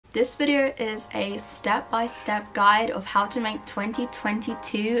This video is a step-by-step guide of how to make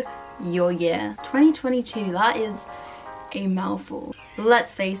 2022 your year. 2022, that is a mouthful.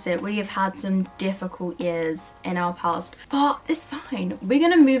 Let's face it, we have had some difficult years in our past, but it's fine. We're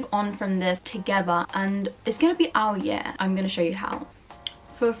gonna move on from this together and it's gonna be our year. I'm gonna show you how.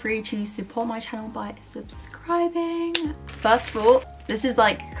 Feel free to support my channel by subscribing. First of all, this is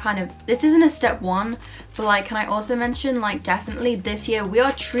like this isn't a step one, but like, can I also mention, like, definitely this year we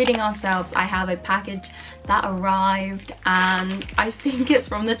are treating ourselves. I have a package that arrived and I think it's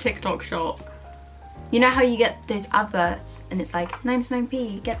from the TikTok shop. You know how you get those adverts and it's like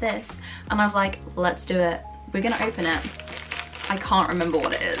 99p, get this, and I was like, let's do it. We're gonna open it. I can't remember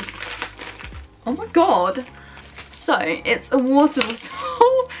what it is. Oh my god. So it's a water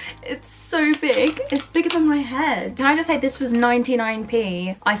bottle. It's so big. It's bigger than my head. Can I just say this was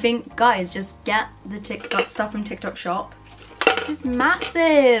 99p? I think, guys, just get the TikTok stuff from TikTok shop. This is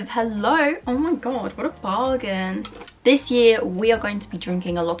massive. Hello. Oh my god, what a bargain. This year we are going to be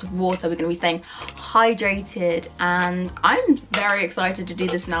drinking a lot of water. We're going to be staying hydrated and I'm very excited to do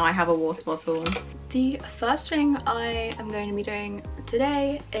this now. I have a water bottle. The first thing I am going to be doing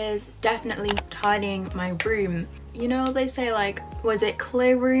today is definitely tidying my room. You know, they say, like, was it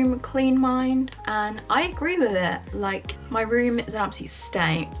clear room, clean mind? And I agree with it. Like, my room is an absolute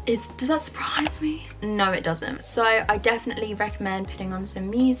state. Does that surprise me? No, it doesn't. So I definitely recommend putting on some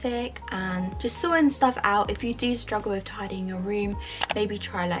music and just sorting stuff out. If you do struggle with tidying your room, maybe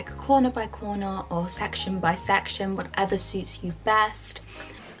try like corner by corner or section by section, whatever suits you best.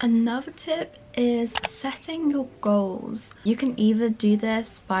 Another tip is setting your goals. You can either do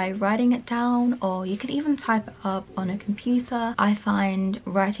this by writing it down or you can even type it up on a computer. I find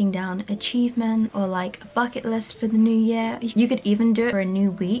writing down achievement or like a bucket list for the new year. You could even do it for a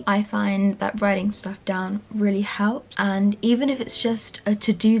new week. I find that writing stuff down really helps, and even if it's just a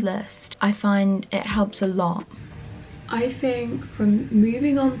to-do list, I find it helps a lot. I think from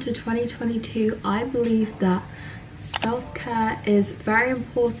moving on to 2022, I believe that self-care is very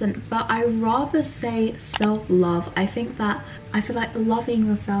important, but I rather say self-love. I feel like loving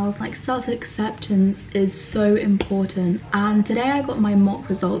yourself, like self-acceptance, is so important. And today I got my mock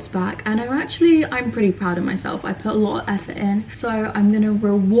results back and I'm pretty proud of myself. I put a lot of effort in, so I'm gonna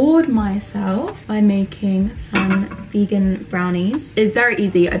reward myself by making some vegan brownies. It's very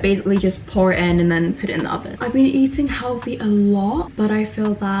easy. I basically just pour it in and then put it in the oven. I've been eating healthy a lot, but I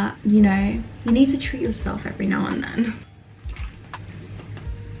feel that, you know, you need to treat yourself every now and then.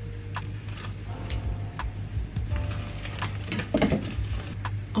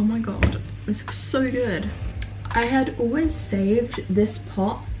 Oh my god, this looks so good. I had always saved this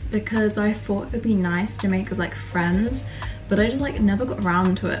pot because I thought it would be nice to make with like friends, but I just like never got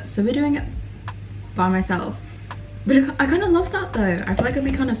around to it. So we're doing it by myself. But I kind of love that though. I feel like it'd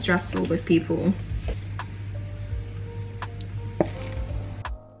be kind of stressful with people.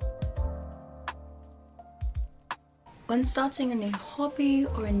 When starting a new hobby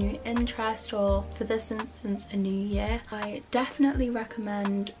or a new interest, or for this instance a new year, I definitely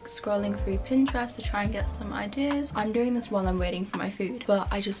recommend scrolling through Pinterest to try and get some ideas. I'm doing this while I'm waiting for my food, but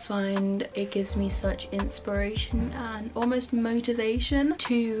I just find it gives me such inspiration and almost motivation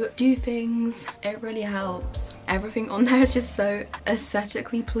to do things. It really helps. Everything on there is just so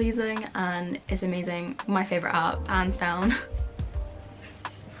aesthetically pleasing and it's amazing. My favorite app, hands down.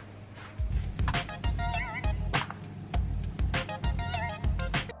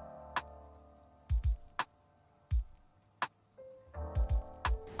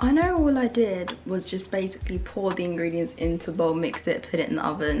 I know all I did was just basically pour the ingredients into a bowl, mix it, put it in the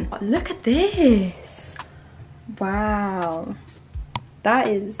oven. But look at this! Wow. That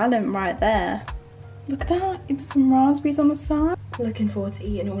is talent right there. Look at that, you put some raspberries on the side. Looking forward to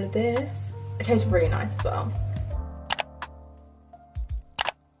eating all of this. It tastes really nice as well.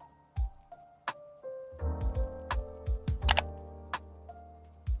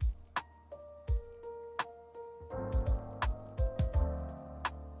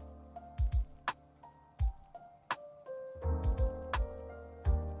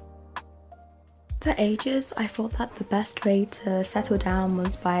 For ages, I thought that the best way to settle down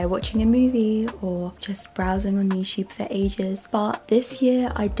was by watching a movie or just browsing on YouTube for ages. But this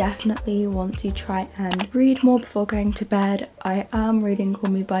year, I definitely want to try and read more before going to bed. I am reading Call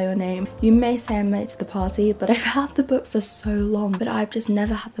Me By Your Name. You may say I'm late to the party, but I've had the book for so long, but I've just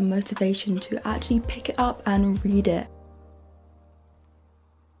never had the motivation to actually pick it up and read it.